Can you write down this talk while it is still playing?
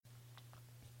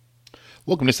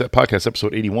Welcome to that podcast,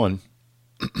 episode 81.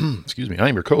 Excuse me. I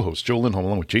am your co-host, Joe Lindholm,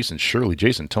 along with Jason Shirley.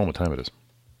 Jason, tell them what time it is.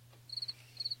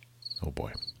 Oh,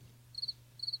 boy.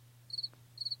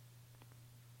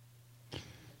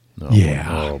 No, Yeah.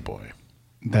 Oh, boy.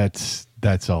 That's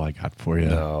all I got for you.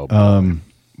 No, boy.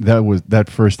 That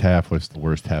first half was the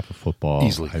worst half of football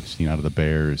Easily. I've seen out of the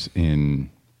Bears in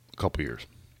A couple years.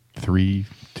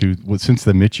 since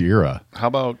the Mitch era. How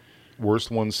about worst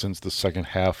one since the second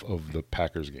half of the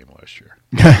Packers game last year?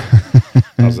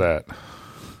 How's that?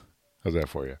 How's that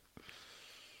for you?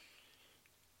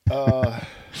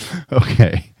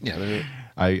 Okay, Yeah.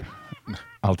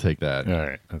 I'll take that. All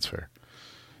right. That's fair.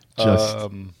 Just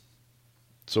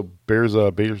So Bears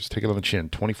take it on the chin,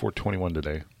 24-21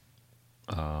 today.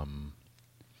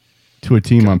 to a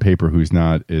team on paper who's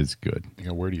not as good.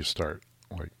 Where do you start?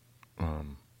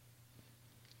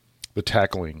 The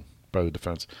tackling by the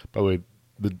defense. By the way,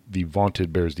 the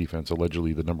vaunted Bears defense,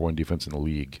 allegedly the number one defense in the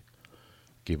league,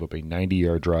 gave up a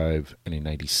 90-yard drive and a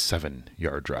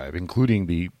 97-yard drive, including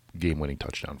the game-winning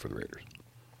touchdown for the Raiders.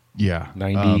 Yeah,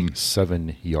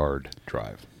 97-yard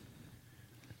drive.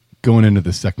 going into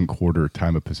the second quarter,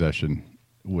 time of possession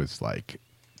was like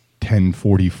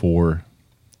 10:44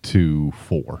 to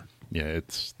 4. Yeah,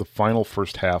 it's the final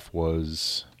first half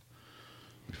was,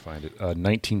 let me find it,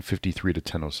 1953 to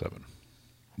 10:07.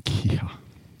 Yeah,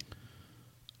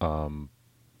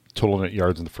 Total net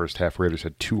yards in the first half, Raiders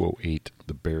had 208.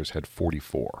 The Bears had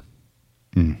 44.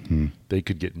 mm-hmm. They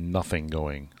could get nothing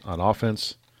going on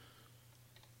offense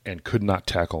and could not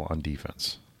tackle on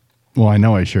defense. Well, I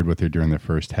know I shared with you during the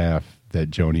first half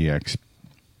that Joniak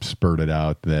spurted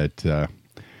out that the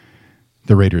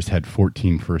Raiders had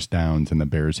 14 first downs and the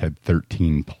Bears had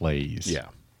 13 plays. Yeah,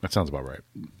 that sounds about right.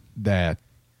 That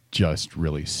just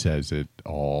really says it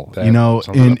all. That you know,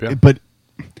 sums it up, yeah. But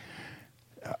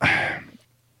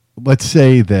let's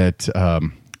say that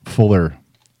Fuller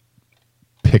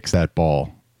picks that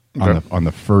ball Okay. on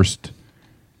the first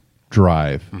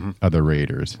drive of the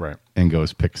Raiders, Right. and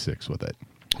goes pick six with it.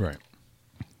 Right.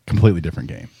 Completely different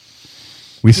game.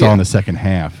 We saw Yeah. in the second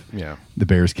half, Yeah. the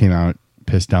Bears came out,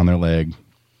 pissed down their leg,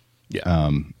 Yeah.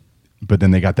 but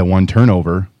then they got the one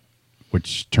turnover,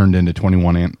 which turned into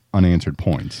 21 unanswered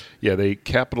points. Yeah, they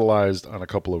capitalized on a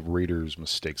couple of Raiders'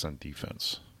 mistakes on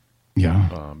defense.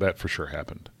 Yeah. That for sure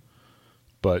happened.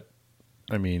 But,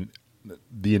 I mean,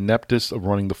 the ineptness of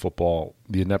running the football,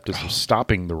 the ineptness of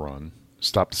stopping the run,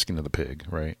 stop the skin of the pig,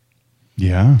 right?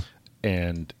 Yeah.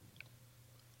 And,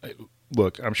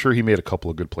 look, I'm sure he made a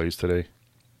couple of good plays today.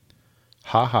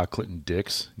 Clinton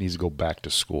Dix needs to go back to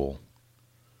school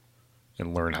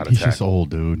and learn how to He's tackle. just old,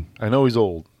 dude. I know he's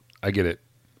old. I get it.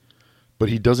 But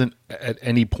he doesn't at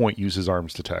any point use his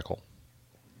arms to tackle.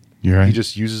 You're right. He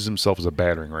just uses himself as a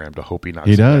battering ram to hope he knocks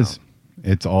He him does. down.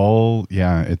 It's all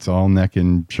neck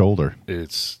and shoulder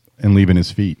It's and leaving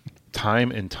his feet.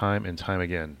 time and time and time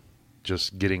again,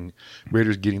 just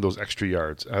Raiders getting those extra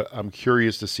yards. I'm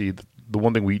curious to see the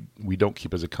one thing we don't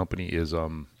keep as a company is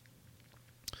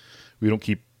we don't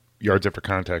keep yards after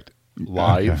contact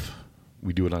live. Okay.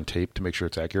 We do it on tape to make sure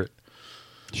it's accurate.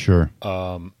 Sure.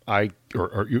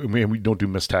 We don't do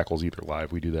missed tackles either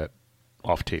live. We do that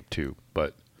off tape too.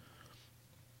 But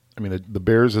I mean, the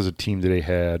Bears as a team today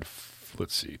had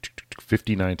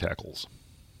 59 tackles.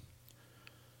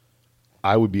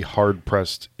 I would be hard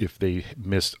pressed if they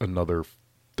missed another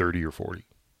 30 or 40.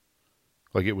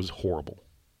 Like, it was horrible.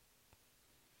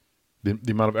 The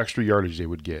amount of extra yardage they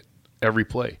would get every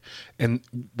play. And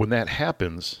when that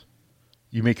happens,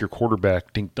 you make your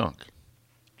quarterback dink dunk.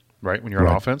 Right? When you're on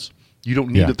Right. offense, you don't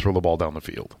need Yeah. to throw the ball down the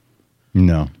field.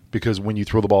 No. Because when you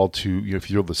throw the ball to, if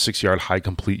you throw the 6-yard high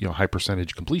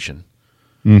percentage completion,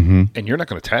 Mm-hmm. and you're not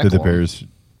going to tackle Did the them. Bears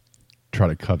try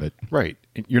to covet? Right.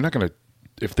 And you're not going to,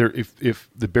 if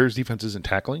the Bears defense isn't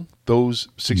tackling, those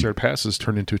 6-yard passes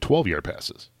turn into 12-yard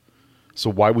passes. So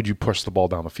why would you push the ball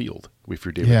down the field if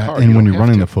you're David Yeah, Carr? and You when don't you're have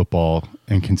running to. the football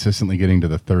and consistently getting to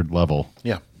the third level,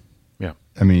 Yeah. Yeah.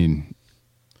 I mean,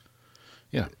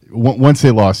 Yeah. once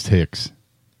they lost Hicks,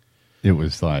 it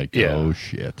was like, Yeah. oh,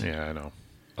 shit. Yeah, I know.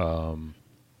 And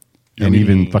You're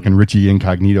even leading- fucking Richie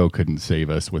Incognito couldn't save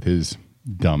us with his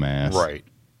dumb ass. Right.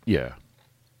 Yeah.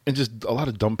 And just a lot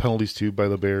of dumb penalties, too, by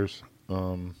the Bears.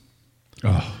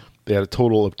 They had a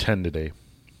total of 10 today.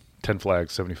 10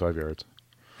 flags, 75 yards.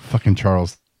 Fucking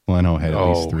Charles Leno had at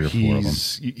least 3 or 4 of them.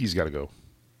 He's got to go.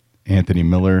 Anthony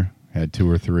Miller had 2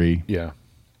 or 3. Yeah,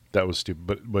 that was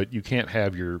stupid. But you can't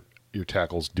have your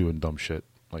tackles doing dumb shit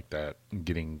like that and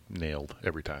getting nailed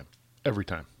every time. Every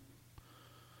time.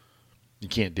 You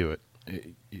can't do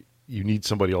it. You need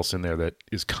somebody else in there that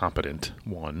is competent,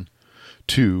 1.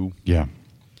 2, Yeah.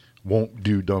 won't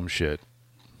do dumb shit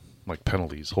like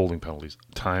penalties, holding penalties,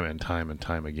 time and time and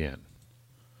time again.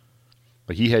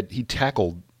 Like he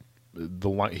tackled the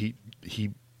line.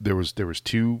 There was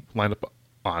two lined up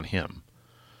on him.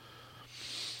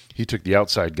 He took the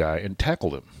outside guy and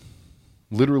tackled him,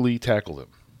 literally tackled him.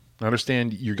 I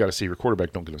understand you got to save your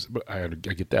quarterback. Don't get, but I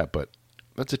get that. But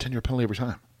that's a 10-yard penalty every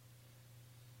time.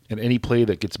 And any play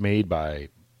that gets made by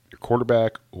your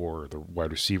quarterback or the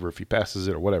wide receiver, if he passes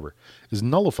it or whatever, is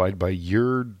nullified by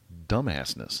your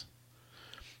dumbassness.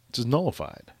 It's just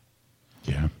nullified.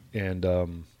 Yeah. And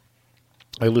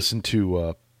I listened to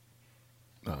a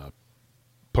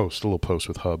little post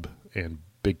with Hub and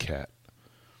Big Cat,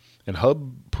 and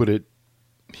Hub put it.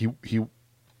 He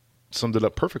summed it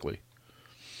up perfectly.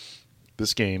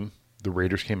 This game, the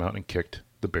Raiders came out and kicked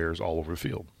the Bears all over the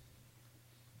field.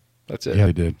 That's it. Yeah,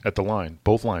 they did. At the line.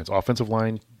 Both lines. Offensive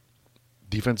line,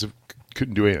 defensive,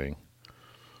 couldn't do anything.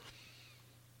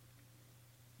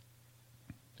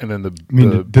 And then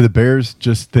do the Bears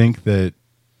just think that,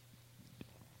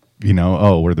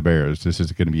 we're the Bears. This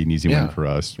is going to be an easy win for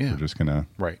us. Yeah. We're just going to,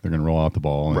 Right. They're going to roll out the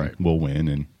ball and we'll win.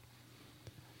 And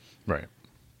right.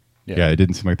 yeah, it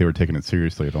didn't seem like they were taking it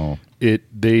seriously at all.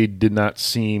 They did not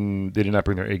bring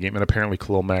their A game, and apparently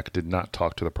Khalil Mack did not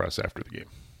talk to the press after the game.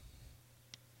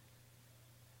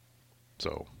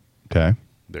 So, okay,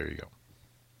 there you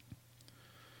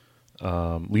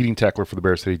go. Leading tackler for the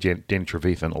Bears today, Danny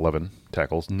Trevathan, 11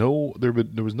 tackles. No, there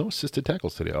was no assisted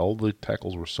tackles today. All the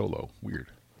tackles were solo. Weird.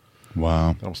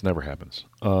 Wow, That almost never happens.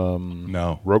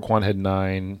 no, Roquan had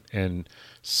 9, and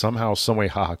somehow, someway,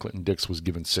 Clinton Dix was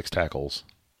given 6 tackles.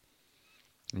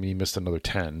 I mean, he missed another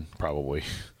 10, probably.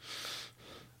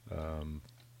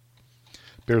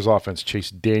 Bears offense, Chase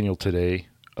Daniel today,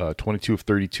 22 of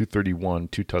 30, 231,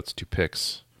 2 tuts, 2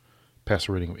 picks.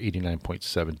 Passer rating of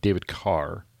 89.7. David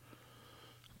Carr,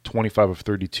 25 of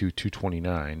 32,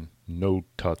 229, no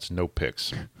tuts, no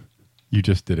picks. you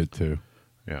just did it too.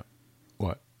 Yeah.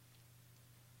 What?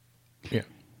 Yeah.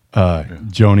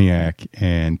 Joniak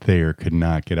and Thayer could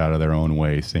not get out of their own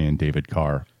way saying David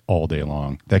Carr all day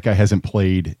long. That guy hasn't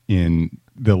played in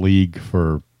the league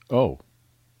for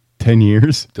 10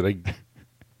 years.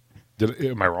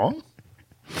 Am I wrong?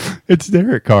 It's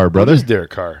Derek Carr, brother. It is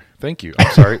Derek Carr. Thank you.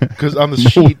 I'm sorry, because on the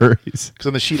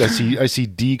sheet, I see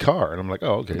D Carr, and I'm like,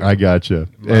 oh, okay. I gotcha.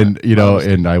 And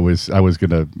and I was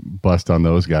gonna bust on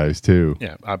those guys too.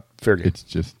 Yeah, fair game. It's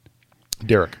just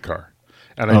Derek Carr,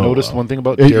 and I noticed one thing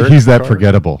about Derek. He's that Carr.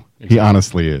 forgettable. Exactly. He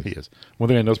honestly is. He is. One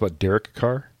thing I noticed about Derek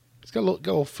Carr, he's got a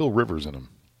little Phil Rivers in him.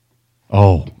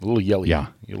 Oh, A little yelly. Yeah.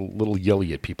 A little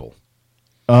yelly at people.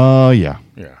 Yeah.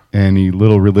 Yeah. And he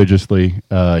little religiously,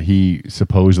 he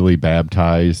supposedly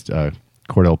baptized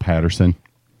Cordell Patterson.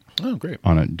 Oh, great.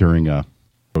 During a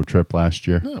road trip last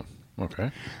year. Oh,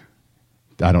 okay.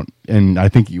 I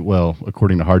think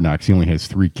according to Hard Knocks, he only has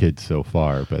 3 kids so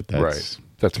far, but that's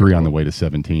 3 on the way to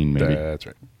 17, maybe. That's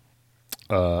right.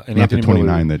 And not Anthony the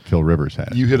 29 Miller, that Phil Rivers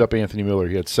had. You hit up Anthony Miller.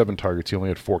 He had 7 targets. He only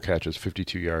had 4 catches,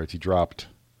 52 yards. He dropped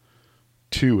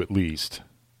 2 at least.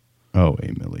 Oh,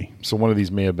 Millie. So one of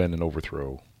these may have been an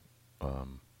overthrow.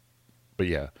 But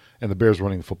yeah. And the Bears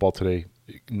running the football today,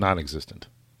 non-existent.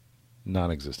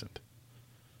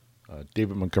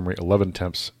 David Montgomery, 11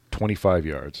 attempts, 25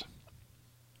 yards.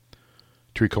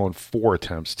 Tariq Cohen, 4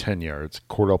 attempts, 10 yards.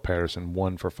 Cordell Patterson,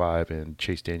 1 for 5. And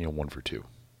Chase Daniel, 1 for 2.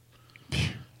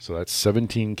 So that's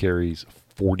 17 carries,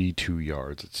 42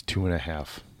 yards. It's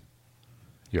 2.5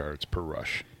 yards per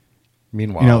rush.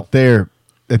 Meanwhile, there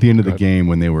at the end of the game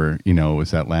when they were, it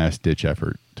was that last ditch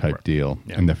effort type deal,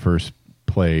 and the first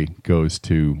play goes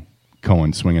to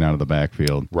Cohen swinging out of the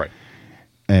backfield, right,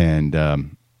 and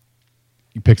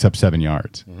he picks up 7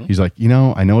 yards. Mm-hmm. He's like,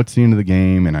 I know it's the end of the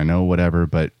game, and I know whatever,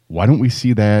 but why don't we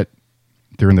see that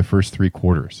during the first 3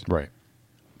 quarters? Right.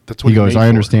 That's what he goes. I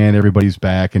understand everybody's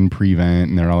back in prevent,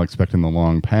 and they're all expecting the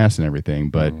long pass and everything,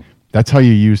 but that's how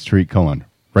you use Tariq Cohen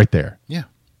right there. Yeah.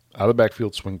 Out of the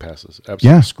backfield, swing passes. Absolutely.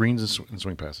 Yeah. Screens and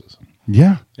swing passes.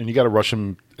 Yeah. And you got to rush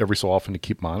him every so often to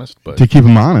keep him honest.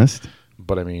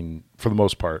 But I mean, for the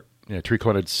most part, Tariq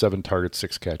Cohen had 7 targets,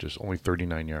 6 catches, only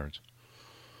 39 yards.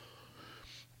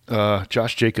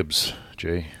 Josh Jacobs,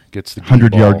 Jay, gets the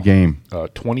 100-yard game.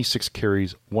 26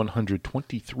 carries,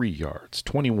 123 yards,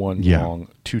 21 long,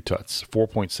 2 tuts,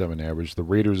 4.7 average. The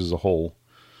Raiders as a whole,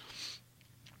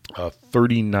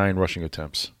 39 rushing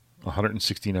attempts.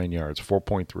 169 yards,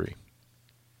 4.3,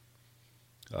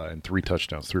 and 3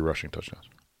 touchdowns, 3 rushing touchdowns.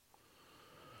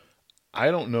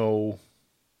 I don't know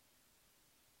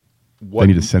what... They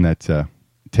need to send that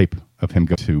tape of him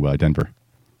go to Denver.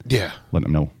 Yeah. Let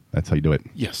them know that's how you do it.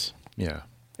 Yes. Yeah.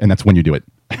 And that's when you do it.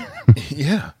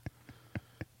 Yeah.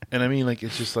 And I mean,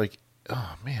 it's just like,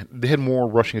 Oh man, they had more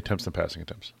rushing attempts than passing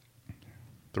attempts.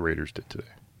 The Raiders did today.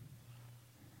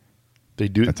 They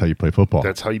do. That's how you play football.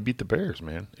 That's how you beat the Bears,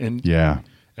 man. And yeah.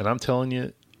 And I'm telling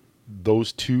you,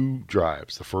 those two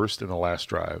drives, the first and the last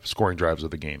drive, scoring drives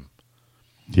of the game.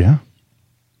 Yeah.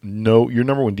 No, your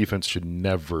number one defense should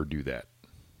never do that.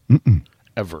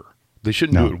 Ever. They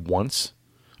shouldn't do it once,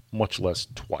 much less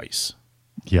twice.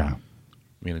 Yeah. I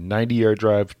mean, a 90-yard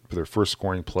drive for their first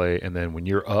scoring play, and then when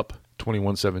you're up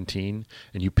 21-17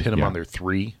 and you pin them on their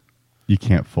 3. You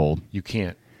can't fold. You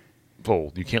can't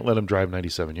fold. You can't let them drive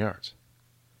 97 yards.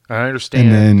 And I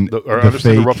understand, I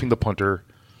understand the roughing the punter.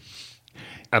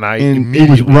 And it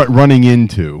was running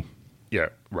into. Yeah,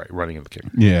 right, running into the kicker.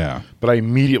 Yeah. But I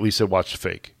immediately said, watch the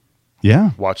fake.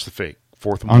 Yeah. Watch the fake.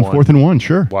 4th and 1. On 4th and 1,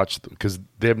 sure. Watch, because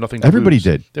they have nothing to Everybody lose.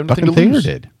 did. They have nothing to lose.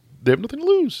 Did. They have nothing to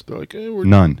lose. They're like,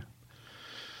 none.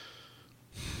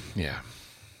 Yeah.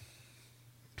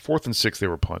 4th and 6, they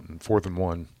were punting. 4th and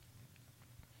 1,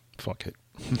 fuck it.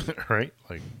 Right?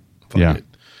 Like, fuck it.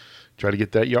 Try to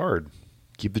get that yard.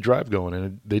 Keep the drive going.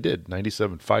 And they did.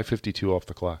 97, 5:52 off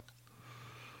the clock.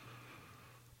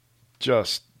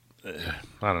 Just, I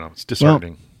don't know. It's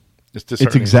disheartening. Well, it's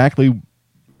disheartening.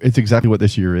 It's exactly what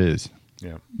this year is.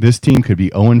 Yeah. This team could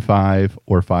be 0-5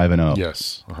 or 5-0.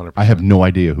 Yes, 100%. I have no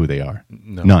idea who they are.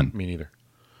 No, none. Me neither.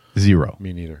 Zero.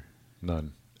 Me neither.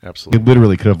 None. They Absolutely.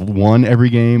 literally could have won every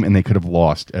game, and they could have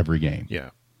lost every game. Yeah.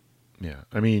 Yeah.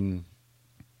 I mean,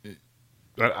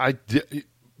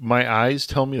 my eyes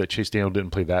tell me that Chase Daniel didn't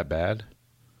play that bad.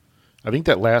 I think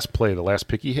that last play, the last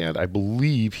pick he had, I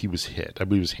believe he was hit. I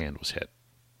believe his hand was hit.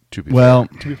 To be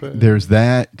fair. There's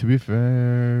that, to be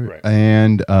fair. Right.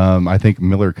 And I think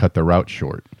Miller cut the route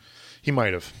short. He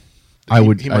might have.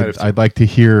 I'd like to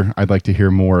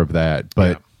hear more of that,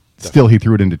 but still he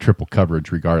threw it into triple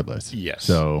coverage regardless. Yes.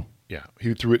 So yeah,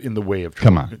 he threw it in the way of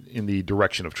in the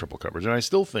direction of triple coverage. And I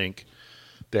still think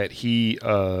that he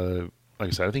like I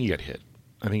said, I think he got hit.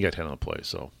 I think he got hit on the play,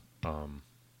 so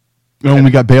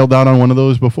we got bailed out on one of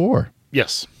those before.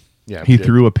 yes. Yeah. He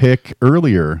threw a pick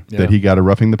earlier that he got a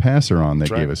roughing the passer on that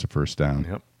gave us a first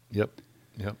down. Yep.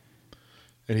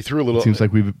 And he threw a little. It seems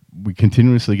like we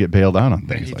continuously get bailed out on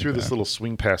things. And he threw this little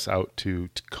swing pass out to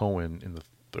Cohen in the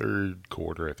third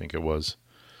quarter, I think it was.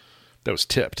 That was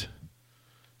tipped,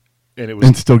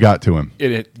 and still got to him.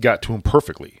 It got to him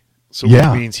perfectly. So which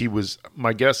means he was.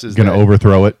 My guess is going to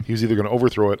overthrow it. He was either going to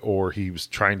overthrow it or he was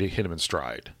trying to hit him in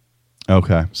stride.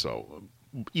 Okay. So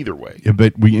either way. Yeah,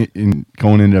 but Cohen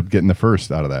ended up getting the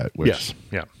first out of that. Yes.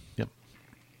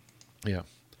 Yeah.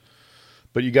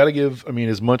 But you got to give, I mean,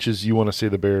 as much as you want to say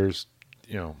the Bears,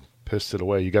 pissed it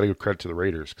away, you got to give credit to the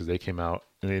Raiders because they came out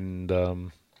and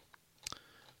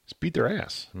just beat their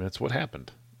ass. I mean, that's what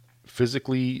happened.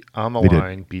 Physically on the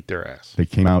line, beat their ass. They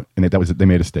came out and they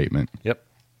made a statement. Yep.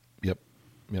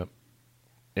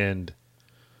 And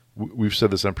we've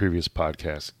said this on previous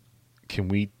podcasts.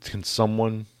 Can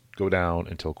someone go down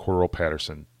and tell Cordell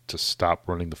Patterson to stop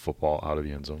running the football out of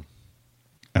the end zone?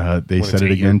 They said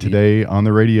it again today on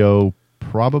the radio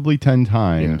probably 10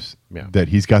 times that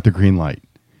he's got the green light.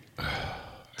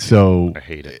 So I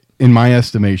hate it. In my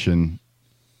estimation,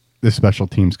 the special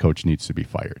teams coach needs to be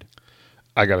fired.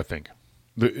 I got to think.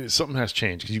 Something has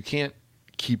changed because you can't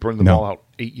keep running the ball out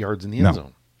 8 yards in the end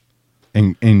zone.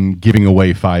 And giving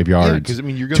away 5 yards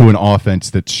to an offense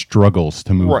that struggles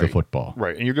to move the football.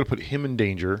 Right, and you're going to put him in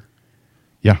danger.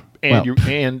 Yeah. And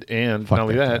not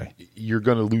only that, you're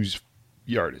going to lose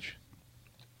yardage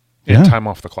and time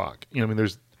off the clock. I mean,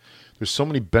 there's so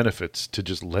many benefits to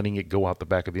just letting it go out the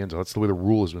back of the end zone. That's the way the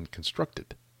rule has been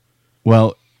constructed.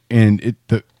 Well, and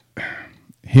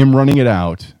him running it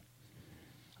out,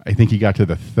 I think he got to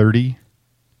the 30.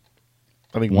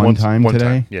 I think one time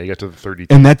today. Yeah, he got to the 30.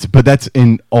 And that's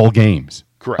in all games.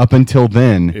 Correct. Up until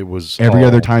then, it was every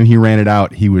other time he ran it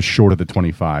out, he was short of the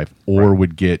 25 or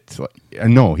would get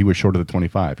no, he was short of the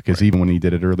 25 because even when he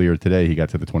did it earlier today, he got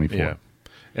to the 24. Yeah.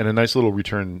 And a nice little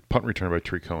punt return by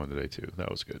Tariq Cohen today too. That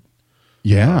was good.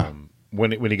 Yeah.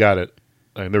 When he got it,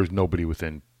 there was nobody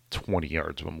within 20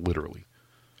 yards of him, literally.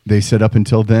 They said up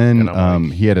until then,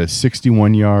 he had a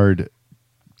 61-yard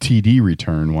TD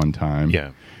return one time.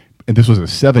 Yeah. And this was a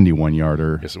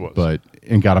 71-yarder. Yes, it was.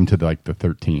 And got him to the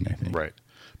 13, I think. Right.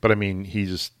 But I mean, he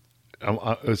just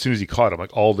as soon as he caught him,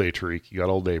 like all day, Tariq, you got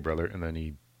all day, brother. And then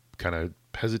he kind of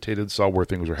hesitated, saw where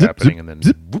things were happening, and then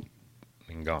whoop,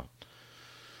 and gone.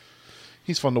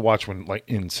 He's fun to watch when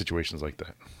in situations like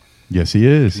that. Yes, he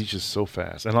is. He's just so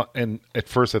fast. And at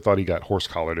first I thought he got horse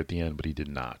collared at the end, but he did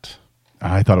not.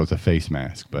 I thought it was a face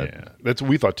mask, but yeah, that's what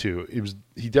we thought too.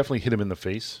 He definitely hit him in the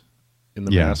face in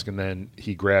the mask, and then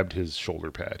he grabbed his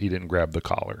shoulder pad. He didn't grab the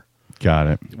collar. Got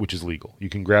it. which is legal. You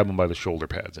can grab them by the shoulder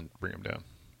pads and bring them down.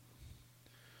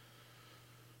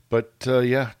 But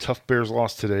yeah, tough Bears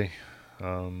loss today.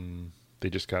 They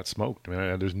just got smoked. I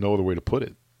mean, there's no other way to put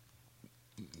it.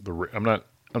 I'm not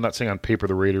saying on paper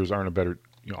the Raiders are a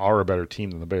better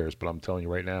team than the Bears, but I'm telling you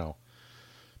right now,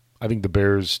 I think the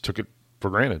Bears took it for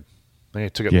granted. They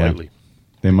took it lightly.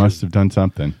 They must have done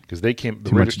something because the Too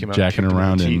Raiders much came out jacking and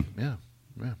around and and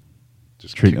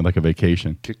just treating it like a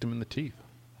vacation. kicked them in the teeth.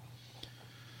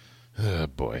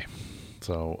 Boy.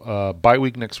 So bye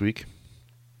week next week,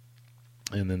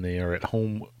 and then they are at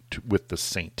home with the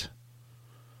Saint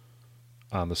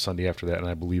on the Sunday after that, and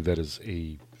I believe that is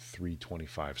a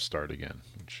 3:25 start again,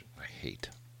 which I hate.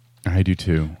 I do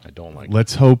too. I don't like.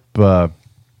 Let's hope Kyle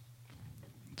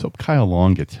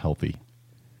Long gets healthy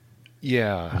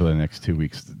Yeah. over the next 2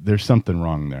 weeks. There's something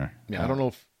wrong there. Yeah, I don't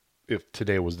know if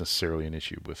today was necessarily an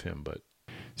issue with him, but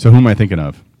So who am I thinking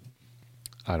of?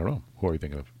 I don't know. Who are you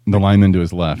thinking of? The lineman to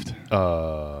his left.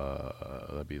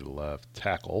 That'd be the left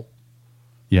tackle.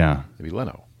 Yeah. That'd be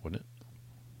Leno, wouldn't it?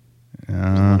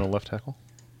 Was Leno left tackle?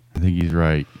 I think he's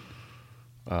right.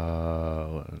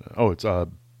 It's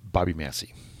Bobby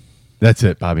Massey. That's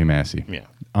it, Bobby Massey. Yeah.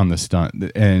 On the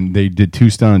stunt. And they did 2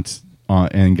 stunts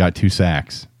and got 2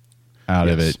 sacks out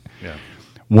of it. Yeah.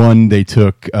 One they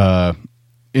took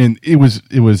and it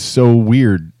was so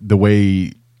weird the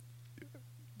way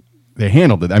they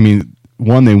handled it. I mean,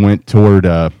 one they went toward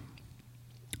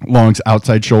Long's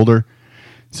outside shoulder,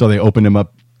 so they opened him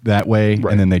up that way,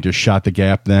 Right. and then they just shot the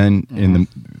gap. Then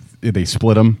they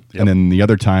split him, Yep. and then the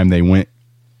other time they went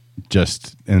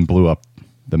just and blew up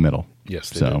the middle. Yes,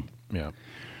 they so did. Yeah.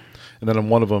 And then on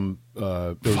one of them,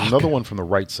 there was another one from the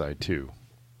right side too,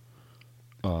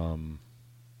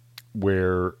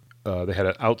 where they had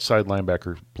an outside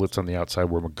linebacker blitz on the outside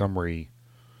where Montgomery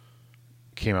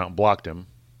came out and blocked him,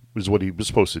 which is what he was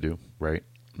supposed to do, right?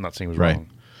 I'm not saying it was Right. wrong.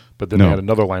 But then No. they had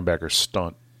another linebacker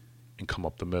stunt and come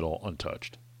up the middle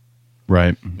untouched.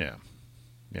 right. Yeah.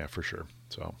 Yeah, for sure.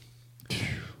 So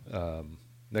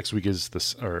next week is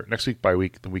next week bye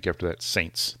week, the week after that,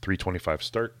 Saints, 3:25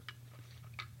 start,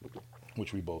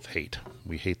 which we both hate.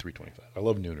 We hate 3:25. I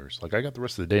love nooners. Like, I got the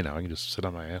rest of the day now. I can just sit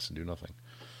on my ass and do nothing.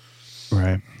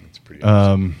 Right. It's pretty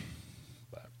awesome.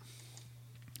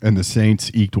 And the Saints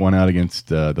eked one out against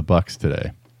the Bucks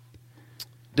today.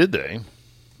 Did they?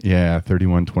 Yeah,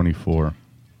 31-24.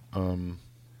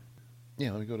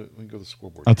 Yeah, let me go to the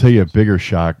scoreboard. I'll tell you a bigger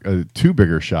shock, 2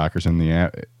 bigger shockers in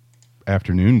the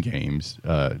afternoon games.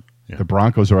 The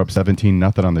Broncos are up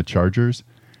 17-0 on the Chargers,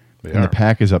 and the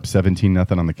Pack is up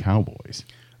 17-0 on the Cowboys.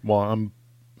 Well,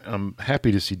 I'm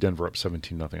happy to see Denver up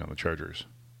 17-0 on the Chargers.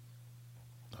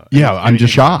 I'm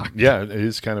just shocked. Yeah, it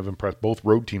is kind of impressed. Both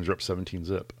road teams are up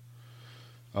 17-zip.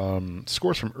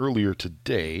 Scores from earlier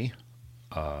today: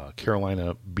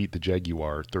 Carolina beat the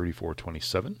Jaguar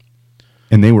 34-27.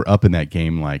 And they were up in that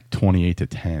game like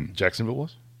 28-10. Jacksonville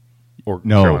was? Or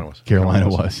No, Carolina was? Carolina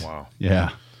was. Wow. Yeah.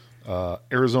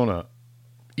 Arizona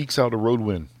ekes out a road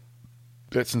win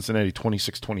at Cincinnati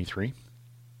 26-23.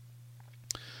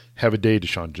 Have a day,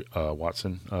 Deshaun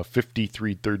Watson.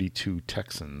 53-32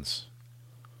 Texans.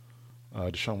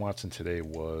 Deshaun Watson today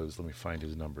was, let me find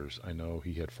his numbers. I know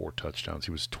he had 4 touchdowns.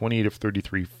 He was 28 of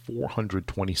 33,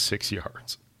 426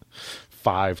 yards.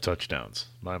 5 touchdowns.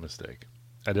 My mistake.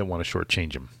 I didn't want to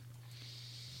shortchange him.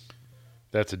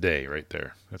 That's a day right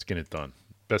there. That's getting it done.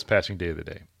 Best passing day of the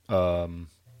day.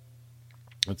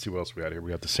 Let's see what else we got here. We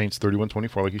got the Saints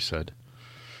 31-24, like you said.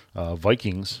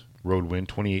 Vikings road win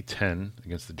 28-10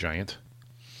 against the Giant.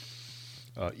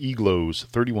 Eagles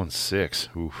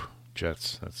 31-6. Oof,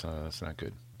 Jets. That's not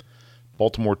good.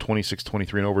 Baltimore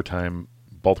 26-23 in overtime.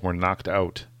 Baltimore knocked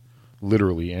out,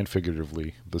 literally and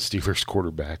figuratively, the Steelers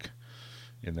quarterback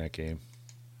in that game.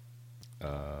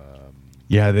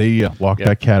 They walked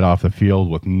that cat off the field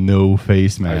with no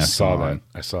face mask on.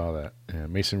 I saw that. Yeah,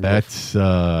 Mason. That's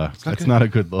not a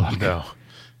good look. No.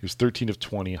 He was 13 of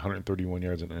 20, 131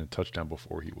 yards and a touchdown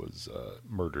before he was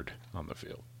murdered on the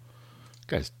field.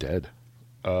 Guy's dead.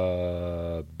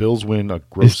 Bills win a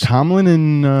gross. Is Tomlin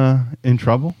in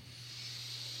trouble?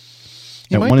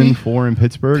 He At might 1-4 in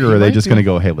Pittsburgh, or are they might just be. going to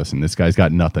go, hey, listen, this guy's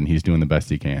got nothing. He's doing the best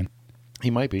he can.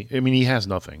 He might be. I mean, he has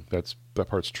nothing. That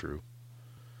part's true.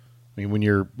 I mean, when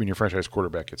your franchise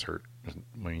quarterback gets hurt, I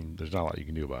mean, there's not a lot you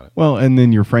can do about it. Well, and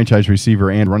then your franchise receiver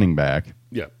and running back,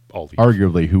 Yeah, all the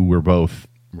arguably, who were both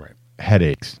right.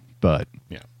 headaches. But,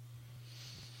 Yeah.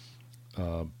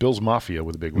 Bills Mafia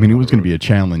with a big I win. mean, it on was the going to be road. a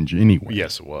challenge anyway.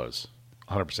 Yes, it was.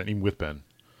 100%, even with Ben.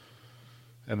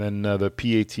 And then the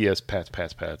PATS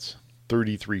Pats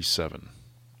 33-7.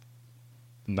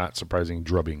 Not surprising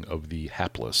drubbing of the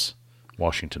hapless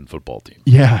Washington football team.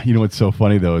 Yeah, you know what's so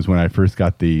funny though is when I first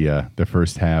got the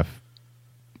first half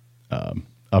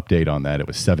update on that, it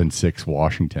was 7-6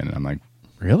 Washington, and I'm like,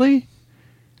 really?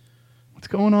 What's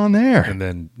going on there? And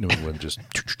then New England just.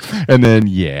 And then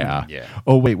yeah.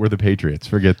 Oh wait, we're the Patriots.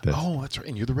 Forget this. Oh, that's right.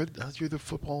 And you're the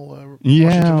football. Yeah,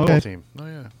 Washington okay. football team. Oh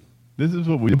yeah. This is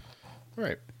what we do. All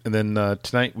right. And then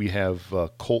tonight we have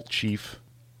Colt Chief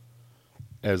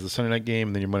as the Sunday night game,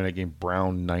 and then your Monday night game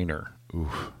Brown Niner. Ooh.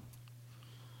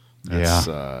 That's,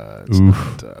 it's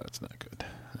not good.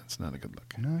 That's not a good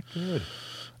look. Not good.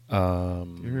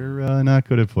 You're not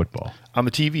good at football. On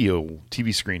the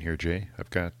TV screen here, Jay,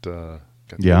 I've got the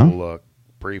little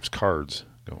Braves cards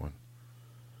going.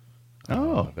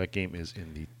 That game is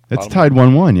in the. That's tied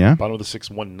 1-1. Yeah. Bottom of the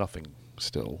 6th, 1-0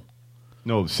 still.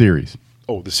 No, series.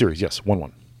 Oh, the series, yes,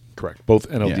 1-1. Correct. Both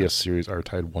NLDS series are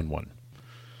tied 1-1.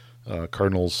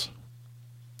 Cardinals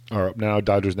are up now.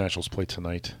 Dodgers Nationals play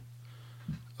tonight.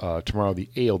 Tomorrow the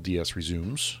ALDS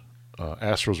resumes.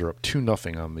 Astros are up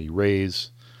 2-0 on the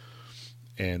Rays.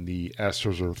 And the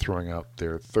Astros are throwing out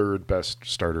their third best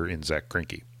starter in Zach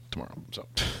Greinke tomorrow. So,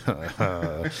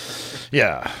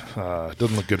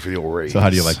 doesn't look good for the old Rays. So how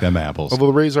do you like them apples? Although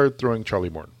the Rays are throwing Charlie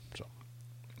Morton. So,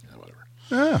 whatever.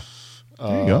 Yeah.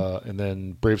 There you go. And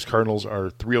then Braves Cardinals are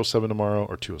 3:07 tomorrow,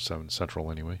 or 2:07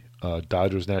 Central anyway.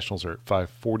 Dodgers Nationals are at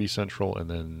 5:40 Central, and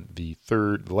then the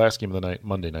last game of the night,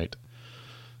 Monday night.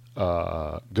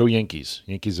 Go Yankees!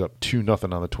 Yankees up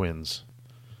 2-0 on the Twins,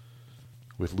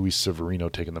 with Luis Severino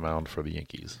taking the mound for the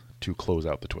Yankees to close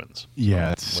out the Twins.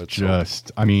 Yeah, it's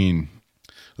just. I mean,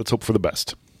 let's hope for the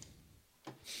best.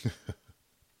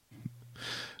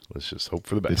 Let's just hope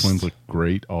for the best. The Twins look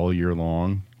great all year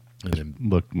long. And then,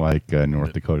 looked like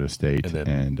North Dakota State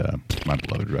and my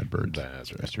beloved Redbirds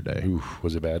yesterday. Ooh,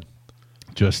 was it bad?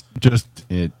 Just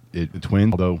the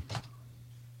Twins, although.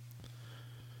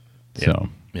 Yeah. So.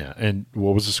 Yeah, and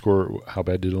what was the score? How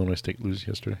bad did Illinois State lose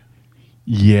yesterday?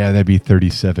 Yeah, that'd be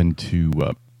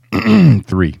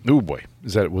 37-3. Oh boy,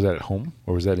 was that at home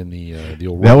or was that in the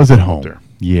old? That was at home. There?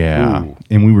 Yeah, Ooh.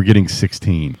 And we were getting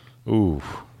 16. Ooh,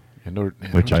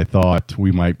 which I thought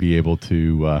we might be able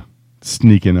to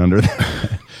sneak in under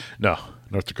that. No,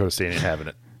 North Dakota State ain't having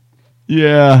it.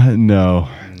 Yeah, no,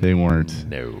 they weren't.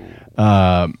 No,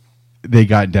 they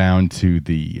got down to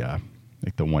the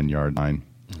 1 yard line.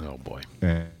 Oh boy,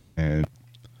 and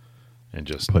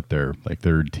just put their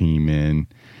third team in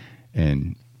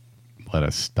and let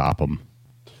us stop them,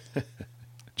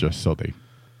 just so they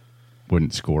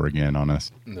wouldn't score again on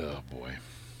us. Oh boy,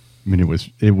 I mean it was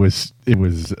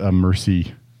a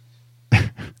mercy.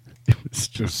 It was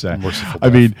just sad. Merciful I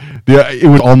death. mean, it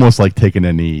was almost like taking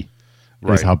a knee.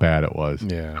 Right. Is how bad it was.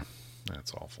 Yeah,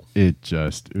 that's awful. It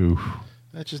just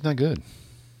That's just not good.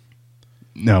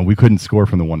 No, we couldn't score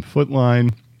from the 1 foot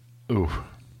line. Ooh.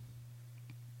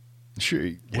 Sure,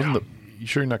 you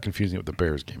sure you're not confusing it with the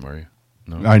Bears game, are you?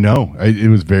 No. I know. It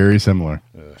was very similar.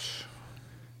 Ugh.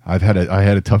 I had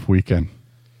a tough weekend.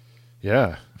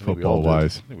 Yeah, football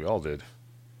wise. I think we all did.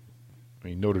 I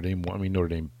mean, Notre Dame won. I mean, Notre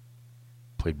Dame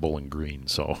played Bowling Green,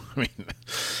 so I mean,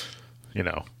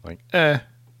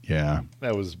 Yeah,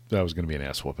 that was going to be an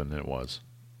ass whooping, and it was.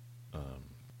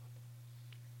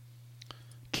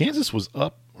 Kansas was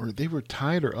up, or they were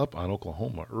tied or up on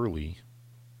Oklahoma early.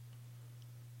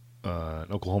 And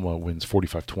Oklahoma wins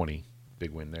 45-20.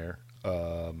 Big win there.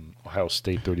 Ohio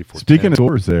State 34-10. Speaking of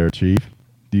scores there, Chief,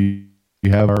 do you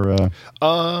have our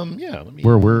yeah, let me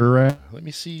where we're at? Let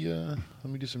me see let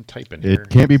me do some typing here. It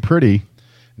can't be pretty.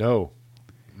 No,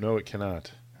 it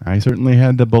cannot. I certainly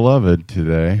had the beloved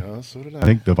today. So did I. I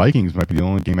think the Vikings might be the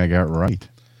only game I got right.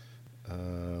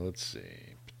 Let's see.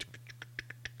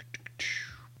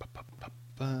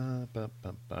 All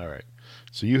right.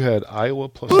 So you had Iowa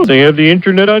plus. Oh, they have the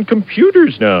internet on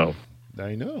computers now.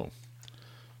 I know.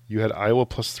 You had Iowa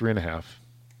plus 3.5.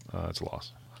 It's a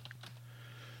loss.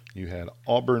 You had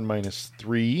Auburn minus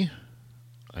 3.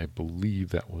 I believe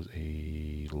that was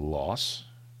a loss.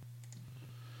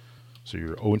 So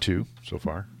you're 0-2 so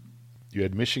far. You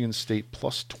had Michigan State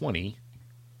plus 20,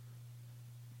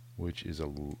 which is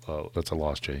that's a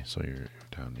loss, Jay. So you're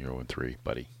down. You're 0-3,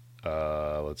 buddy.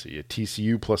 Let's see.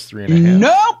 TCU plus 3.5.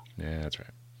 Nope. Yeah, that's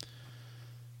right.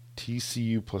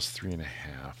 TCU plus 3.5.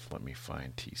 Let me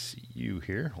find TCU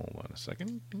here. Hold on a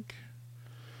second.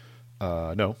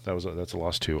 No, that's a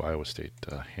loss too. Iowa State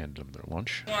handed them their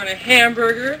lunch. I want a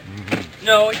hamburger? Mm-hmm.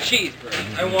 No, a cheeseburger.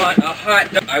 Mm-hmm. I want a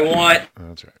hot dog. I want...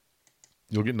 That's right.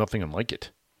 You'll get nothing unlike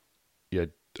it. You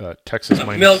had Texas a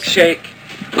minus... milkshake.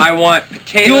 I want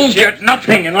potato You'll get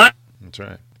nothing unless... That's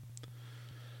right.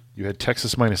 You had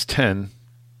Texas minus 10.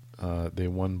 They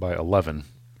won by 11.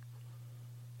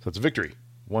 So it's a victory.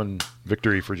 One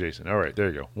victory for Jason. All right, there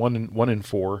you go.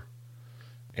 1-4,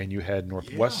 and you had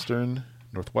Northwestern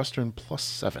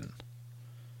 +7,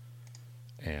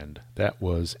 and that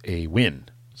was a win.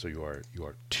 So you are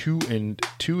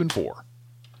 2-4.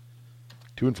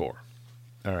 2-4.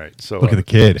 All right. So Look at the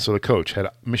kid. So the coach had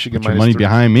Michigan Put your minus money 3.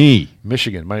 behind me.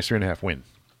 Michigan -3.5 win.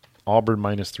 Auburn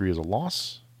 -3 is a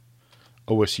loss.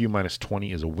 OSU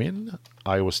 -20 is a win.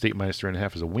 Iowa State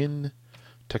 -3.5 is a win.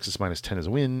 Texas -10 is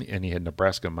a win, and he had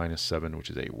Nebraska -7, which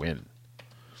is a win.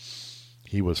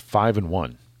 He was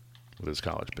 5-1 with his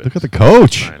college picks. Look at the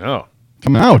coach. I know.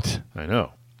 Come out. I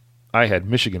know. I had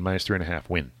Michigan -3.5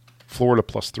 win. Florida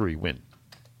 +3 win.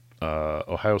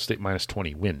 Ohio State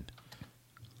 -20 win.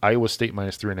 Iowa State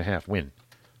 -3.5 win.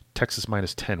 Texas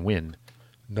 -10 win.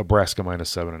 Nebraska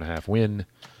 -7.5 win.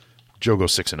 Joe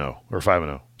goes 6-0 or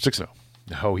 5-0. 6-0.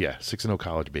 Oh yeah, 6-0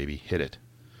 college baby. Hit it.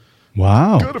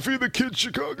 Wow. Gotta feed the kids,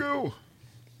 Chicago.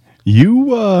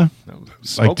 You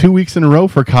like 2 weeks in a row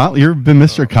for college. You've been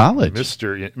Mr. College.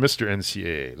 Mr.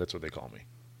 NCAA. That's what they call me.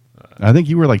 I think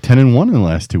you were like 10-1 in the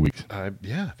last 2 weeks.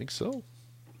 Yeah, I think so.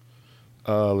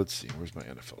 Let's see. Where's my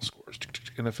NFL scores?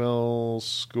 NFL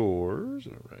scores.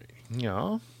 All right.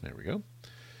 Yeah. There we go.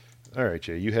 All right,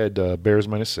 Jay. You had Bears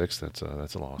 -6. That's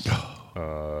a loss.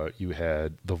 You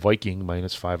had the Viking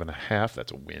 -5.5.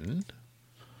 That's a win.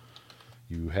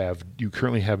 You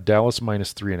currently have Dallas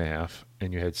 -3.5,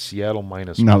 and you had Seattle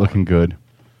 -1. Not looking good.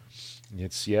 You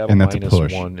had Seattle And that's a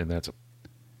push. -1, and that's a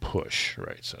push.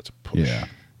 Right. So that's a push. Yeah.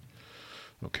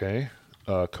 Okay.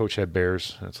 Coach had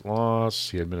Bears. That's a loss.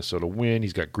 He had Minnesota win.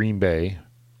 He's got Green Bay.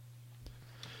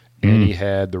 And he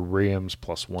had the Rams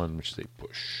 +1, which is a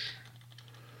push.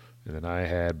 And then I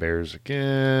had Bears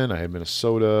again. I had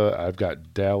Minnesota. I've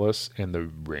got Dallas and the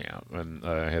Rams. And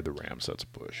I had the Rams. So that's a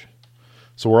push.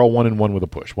 So we're all 1-1 with a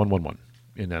push. 1-1-1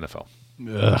 in NFL.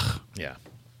 Ugh. Yeah.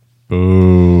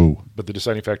 Boo. But the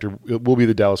deciding factor it will be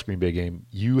the Dallas Green Bay game.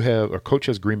 Our coach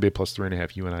has Green Bay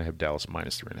 +3.5. You and I have Dallas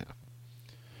 -3.5.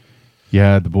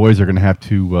 Yeah, the boys are going to have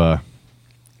to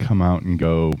come out and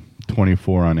go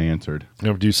 24 unanswered. I'm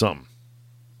going to do something.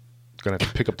 Going to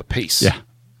have to pick up the pace. Yeah.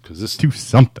 Because this. Do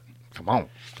something. Come on.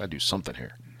 Got to do something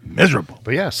here. Miserable.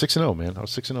 But yeah, 6-0, man. I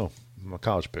was 6-0. My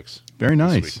college picks. Very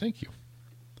This week. nice. Thank you.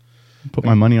 Put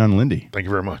my money on Lindy. Thank you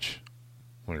very much.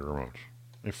 Thank you very much.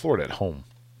 I mean, Florida at home.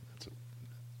 It's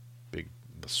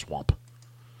the swamp.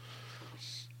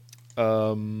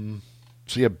 So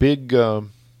yeah, big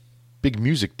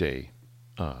music day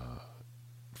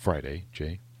Friday,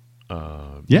 Jay.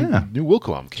 Yeah. New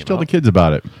Wilco album came Tell out. the kids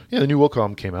about it. Yeah, the new Wilco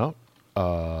album came out.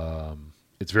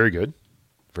 It's very good.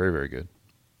 Very, very good.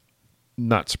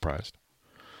 Not surprised.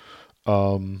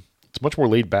 It's much more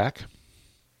laid back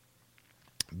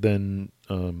than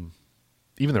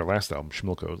even their last album,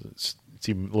 Schmilko. It's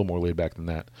even a little more laid back than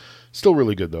that. Still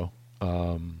really good, though.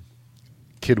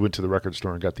 Kid went to the record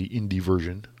store and got the indie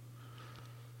version.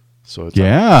 So it's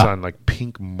on like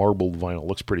pink marbled vinyl.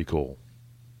 Looks pretty cool.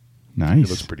 Nice. It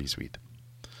looks pretty sweet.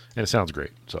 And it sounds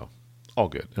great. So all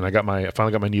good. And I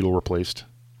finally got my needle replaced.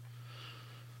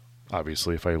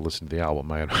 Obviously, if I listened to the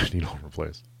album, I had my needle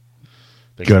replaced.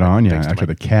 Good on you. After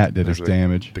the cat did its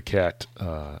damage. The cat,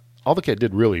 all the cat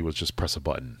did really was just press a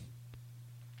button.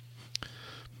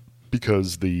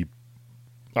 Because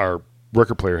our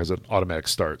record player has an automatic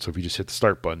start. So if you just hit the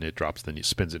start button, it drops, then it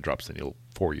spins it, drops the needle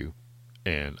for you.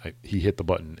 And he hit the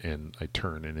button, and I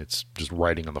turn, and it's just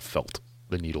riding on the felt.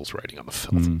 The needle's riding on the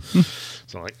felt.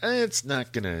 So I'm like, that's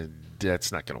not gonna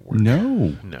work.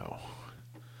 No.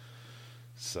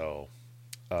 So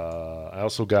I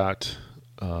also got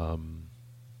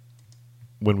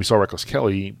when we saw Reckless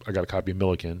Kelly, I got a copy of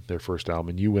Milliken, their first album,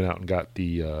 and you went out and got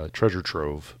the Treasure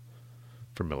Trove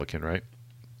from Milliken, right?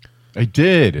 I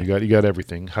did. You got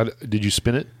everything. Did you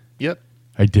spin it yet?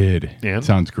 I did. And?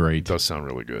 Sounds great. It does sound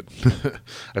really good.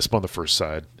 I spun the first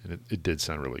side, and it did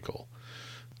sound really cool.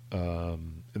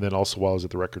 And then also while I was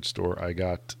at the record store, I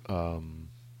got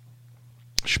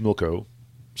Schmilko,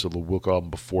 so the Wilco album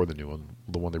before the new one,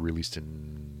 the one they released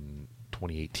in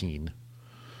 2018.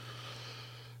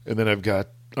 And then I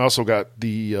also got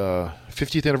the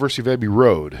 50th anniversary of Abbey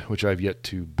Road, which I've yet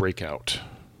to break out.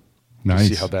 Nice.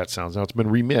 To see how that sounds. Now it's been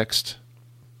remixed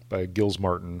by Gilles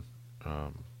Martin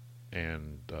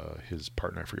and his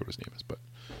partner. I forget what his name is, but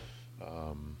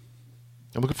I'm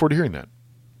looking forward to hearing that.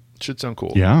 It should sound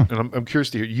cool. Yeah. And I'm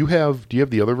curious to hear. Do you have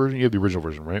the other version? You have the original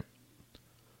version, right?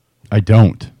 I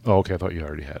don't. Oh, okay. I thought you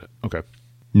already had it. Okay.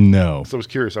 No. So I was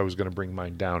curious. I was going to bring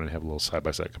mine down and have a little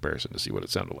side-by-side comparison to see what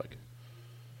it sounded like.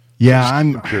 Yeah,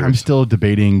 I'm I'm still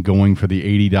debating going for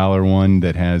the $80 one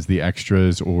that has the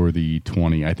extras or the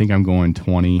 20. I think I'm going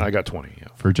 20. I got 20, yeah.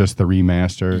 for just the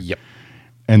remaster. Yep.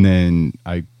 And then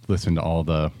I listened to all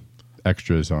the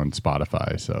extras on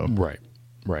Spotify. So Right.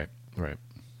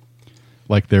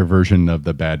 like their version of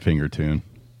the Badfinger tune,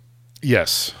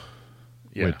 Yes.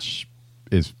 Yeah. which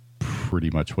is pretty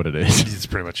much what it is. It's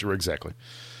pretty much exactly.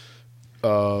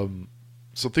 So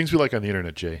things we like on the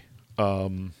internet, Jay.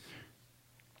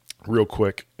 Real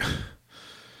quick,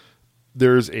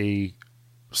 there's a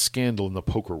scandal in the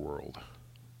poker world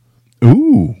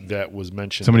Ooh. that was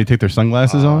mentioned. Somebody take their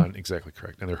sunglasses on? Exactly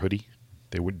correct, and their hoodie.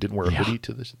 They didn't wear a hoodie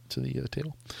to the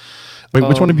table. Wait,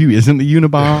 which one of you isn't the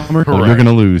Unabomber? Oh, Right. you're going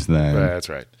to lose then. That's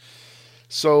right.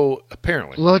 So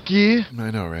apparently, Lucky.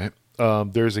 I know, right?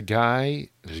 There's a guy.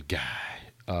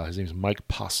 His name's Mike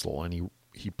Postle, and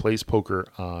he plays poker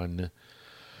on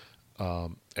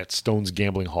at Stone's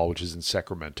Gambling Hall, which is in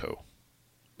Sacramento,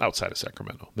 outside of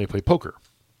Sacramento. They play poker,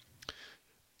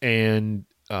 and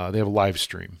they have a live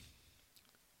stream.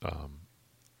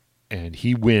 And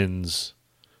he wins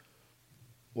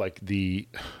like the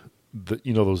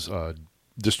those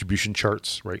distribution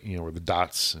charts, right? Where the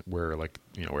dots, where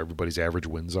everybody's average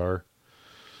wins are,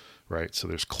 right? So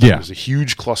there's a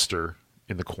huge cluster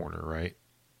in the corner, right?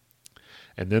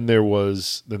 And then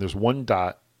there's one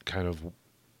dot kind of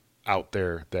out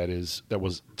there that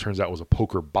turns out was a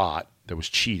poker bot that was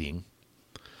cheating.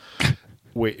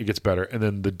 Wait, it gets better. And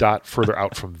then the dot further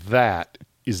out from that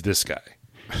is this guy.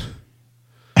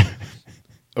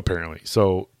 Apparently.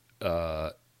 So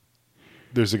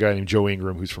there's a guy named Joe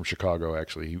Ingram who's from Chicago,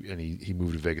 actually, and he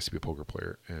moved to Vegas to be a poker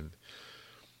player, and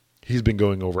he's been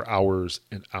going over hours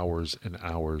and hours and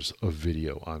hours of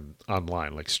video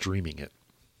online, like streaming it.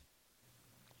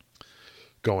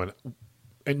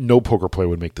 And no poker player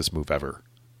would make this move ever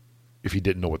if he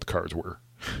didn't know what the cards were.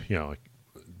 Like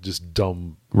just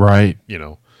dumb, Right.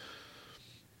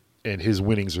 And his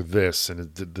winnings are this,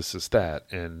 and this is that,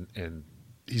 and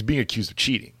he's being accused of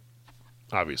cheating,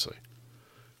 obviously.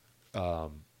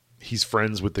 He's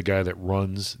friends with the guy that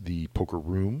runs the poker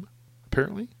room,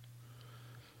 apparently.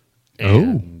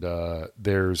 And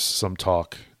there's some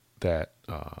talk that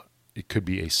it could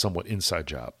be a somewhat inside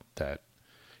job, that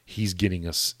he's getting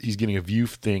a view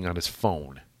thing on his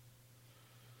phone,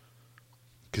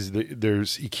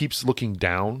 because he keeps looking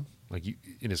down, like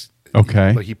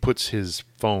like he puts his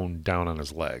phone down on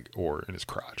his leg or in his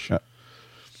crotch.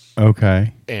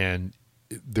 Okay. And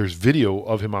there's video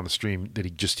of him on the stream that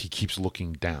he keeps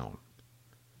looking down,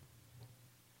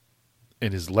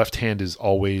 and his left hand is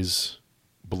always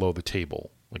below the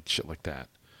table, like shit like that.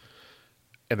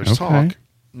 And there's talk.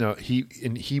 No, he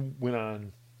went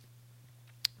on.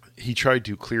 He tried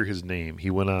to clear his name.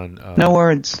 He went on. No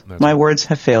words. My words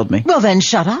have failed me. Well, then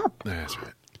shut up. That's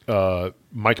right.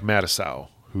 Mike Matusow,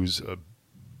 who's a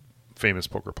famous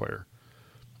poker player.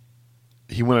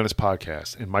 He went on his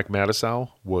podcast, and Mike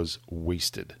Matusow was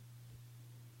wasted,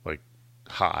 like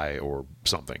high or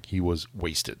something. He was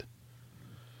wasted.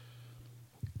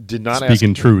 Did not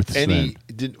Speaking ask truths, any.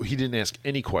 He didn't ask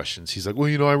any questions. He's like, well,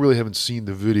 I really haven't seen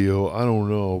the video. I don't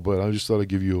know, but I just thought I'd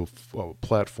give you a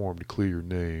platform to clear your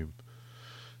name.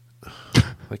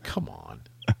 Like, come on.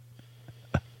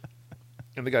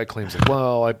 And the guy claims like,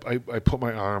 well, I put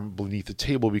my arm beneath the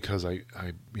table because I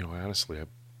honestly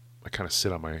I kind of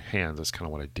sit on my hands. That's kind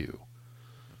of what I do.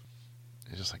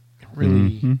 It's just like,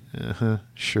 really? Mm-hmm.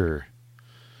 Sure.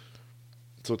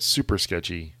 So it's super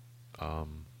sketchy.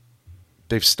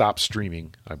 They've stopped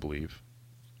streaming, I believe,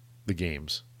 the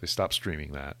games. They stopped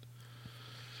streaming that.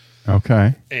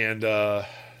 Okay. And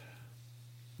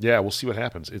yeah, we'll see what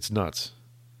happens. It's nuts.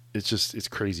 It's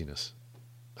craziness.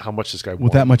 How much this guy won.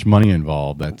 With that much money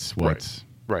involved, that's what's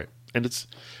right. And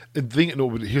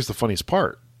here's the funniest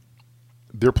part.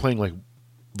 They're playing like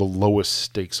the lowest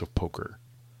stakes of poker,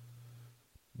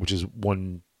 which is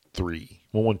 1-3.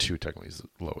 Well, 1-2 technically is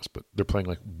the lowest, but they're playing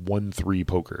like 1-3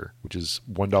 poker, which is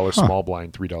 $1 small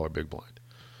blind, $3 big blind.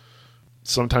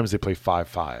 Sometimes they play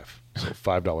 5-5, so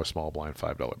 $5 small blind,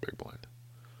 $5 big blind.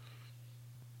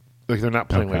 Like they're not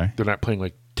playing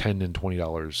like $10 and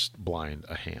 $20 blind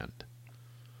a hand.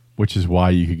 Which is why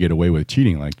you could get away with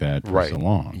cheating like that for Right. so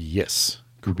long. Yes,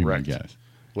 Would be my correct. guess.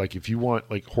 Like if you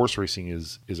want, like horse racing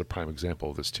is a prime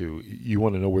example of this too. You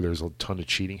want to know where there's a ton of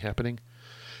cheating happening?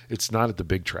 It's not at the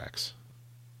big tracks.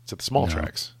 It's at the small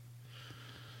tracks.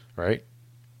 Right?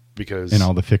 Because And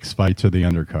all the fixed fights are the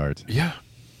undercards. Yeah.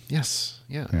 Yes.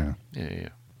 Yeah. Yeah.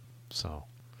 So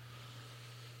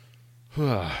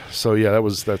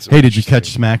that's Hey, did you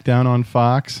catch SmackDown on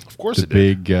Fox? Of course the I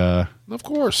did. big Of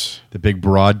course. the big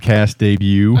broadcast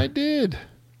debut. I did.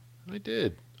 What'd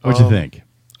you think?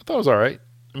 I thought it was all right.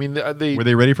 I mean, they Were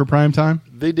they ready for prime time?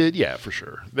 They did, yeah, for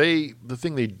sure. The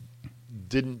thing they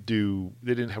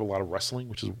didn't have a lot of wrestling,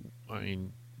 which is, I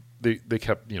mean, they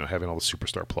kept, having all the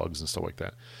superstar plugs and stuff like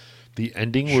that. The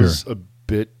ending was a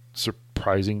bit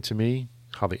surprising to me,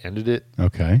 how they ended it.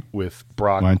 Okay. With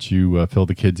Brock. Why don't you fill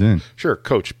the kids in? Sure,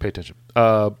 Coach, pay attention.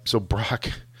 So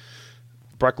Brock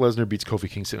Lesnar beats Kofi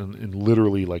Kingston in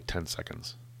literally like 10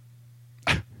 seconds.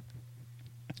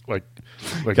 like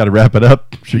got to wrap it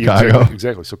up, Chicago.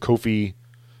 Exactly. So Kofi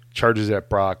charges at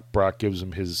Brock. Brock gives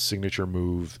him his signature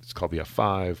move. It's called the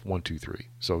F5. 1, 2, 3.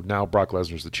 So now Brock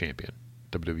Lesnar's the champion,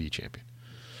 WWE champion.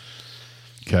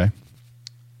 Okay.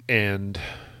 And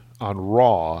on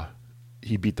Raw,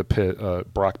 he beat the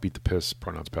Brock beat the piss.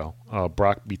 Pronouns pal.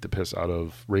 Brock beat the piss out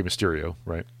of Rey Mysterio,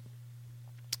 right?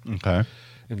 Okay.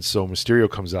 And so Mysterio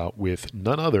comes out with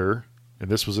none other, and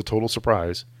this was a total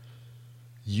surprise,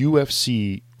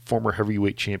 UFC former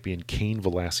heavyweight champion Cain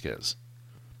Velasquez.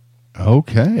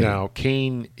 Okay. Now,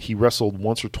 Cain, he wrestled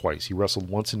once or twice. He wrestled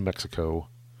once in Mexico,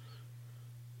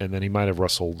 and then he might have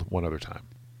wrestled one other time.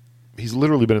 He's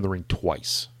literally been in the ring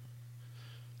twice.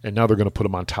 And now they're going to put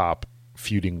him on top,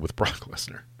 feuding with Brock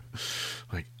Lesnar.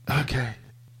 Like, okay,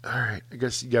 all right. I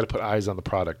guess you got to put eyes on the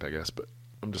product, I guess. But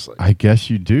I'm just like, I guess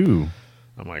you do.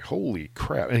 I'm like, holy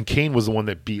crap. And Cain was the one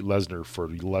that beat Lesnar for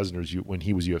Lesnar's when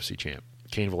he was UFC champ.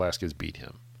 Cain Velasquez beat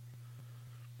him.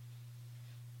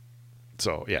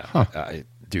 So, yeah,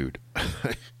 dude.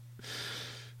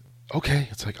 Okay,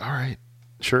 it's like, all right,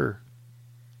 sure.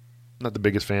 Not the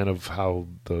biggest fan of how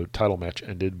the title match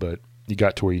ended, but you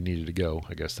got to where you needed to go.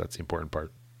 I guess that's the important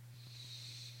part.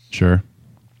 Sure.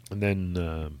 And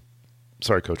then,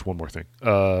 sorry, Coach, one more thing.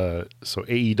 So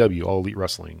AEW, All Elite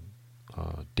Wrestling,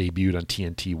 debuted on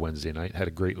TNT Wednesday night. Had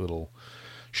a great little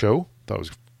show. Thought it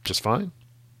was just fine.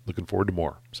 Looking forward to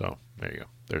more. So there you go.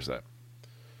 There's that.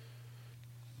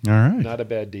 All right. Not a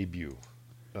bad debut.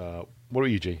 What about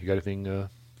you, Jay? You got anything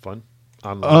fun?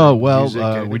 Online, oh, well,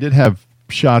 music, we did have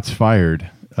shots fired.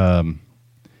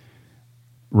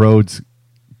 Rhodes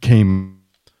came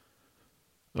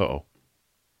Uh-oh.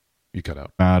 You cut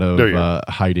out. out of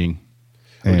hiding.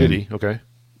 Oh, did he? Okay.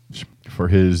 For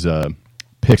his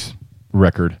picks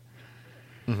record.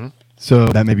 Mm-hmm. So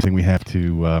that may be something we have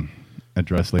to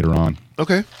address later on.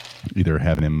 Okay. Either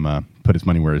having him put his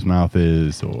money where his mouth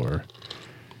is, or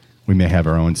we may have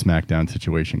our own SmackDown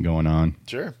situation going on.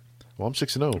 Sure. Well, I'm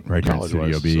 6-0. Right here in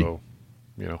Studio B. So,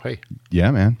 hey.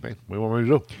 Yeah, man. Hey, what do you want me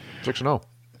to do? 6-0.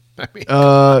 I mean,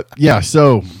 yeah,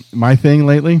 so my thing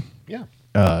lately, yeah.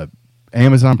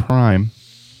 Amazon Prime,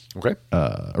 Okay.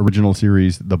 original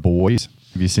series, The Boys.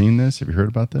 Have you seen this? Have you heard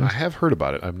about this? I have heard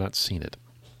about it. I've not seen it.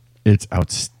 It's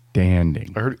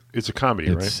outstanding. I heard it's a comedy,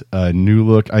 It's right? a new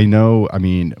look. I know. I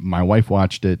mean, my wife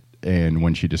watched it, and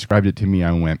when she described it to me,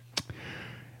 I went,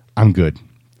 I'm good.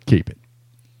 Keep it.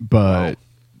 But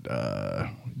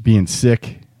being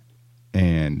sick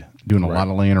and doing a lot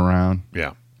of laying around.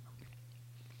 Yeah.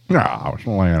 No, I was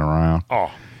laying around.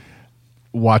 Oh.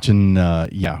 Watching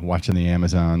the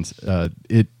Amazons.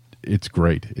 It's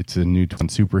great. It's a new twin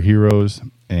superheroes,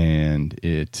 and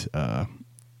it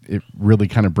really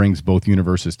kind of brings both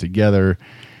universes together.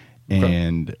 Okay.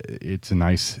 And it's a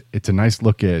nice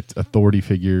look at authority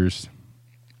figures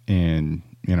in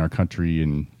our country,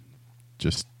 and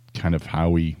just kind of how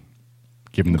we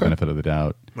give them the benefit of the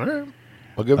doubt. All right.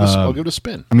 I'll give it a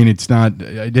spin. I mean, it's not.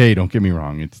 Hey, don't get me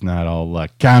wrong. It's not all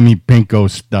Kami Pinko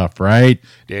stuff, right?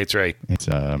 Yeah, that's right. It's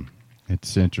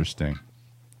interesting.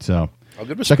 So I'll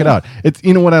give it a check spin. it out. It's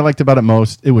what I liked about it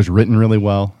most. It was written really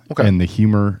well, okay. And the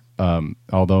humor,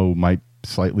 although might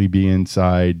slightly be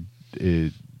inside,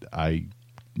 I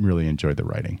really enjoyed the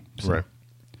writing. So, right.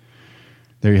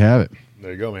 There you have it.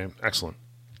 There you go, man. Excellent.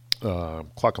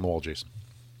 Clock on the wall, Jason.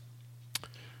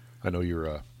 I know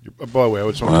you're by the way,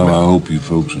 I hope you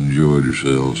folks enjoyed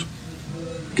yourselves.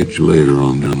 Catch you later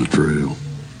on down the trail.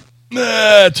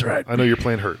 That's right. I know you're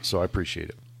playing hurt, so I appreciate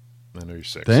it. I know you're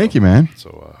sick. Thank you, man.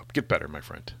 So get better, my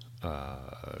friend.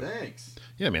 Thanks.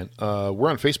 Yeah, man.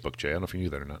 We're on Facebook, Jay. I don't know if you knew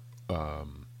that or not.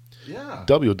 Yeah.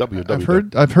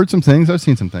 www. I've heard some things. I've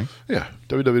seen some things. Yeah.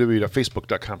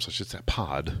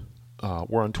 www.facebook.com/itsthatpod.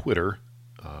 We're on Twitter.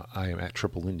 I am at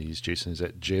Triple Indies. Jason is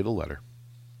at J the letter.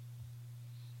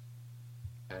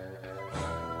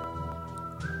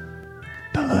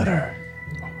 The letter.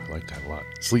 Oh, I like that a lot.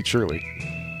 Sleet Shirley.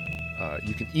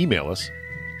 You can email us,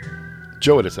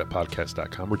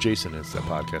 joe@itsthatpodcast.com or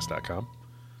jason@itsthatpodcast.com.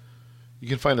 You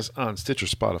can find us on Stitcher,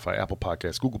 Spotify, Apple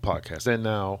Podcasts, Google Podcasts, and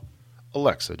now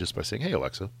Alexa, just by saying, hey,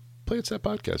 Alexa, play It's That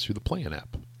Podcast through the Playing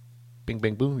app. Bing,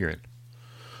 bang, boom, you're in.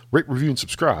 Rate, review, and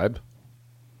subscribe.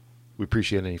 We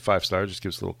appreciate any 5 stars. Just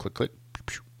give us a little click,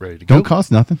 ready to go. Don't cost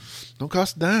nothing. Don't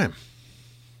cost a dime.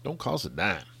 Don't cost a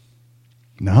dime.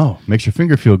 No, makes your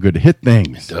finger feel good to hit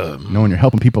things, knowing you're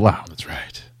helping people out. That's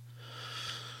right.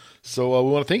 So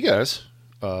we want to thank you guys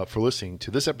for listening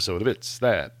to this episode of It's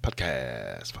That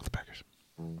Podcast. Fuck the Packers.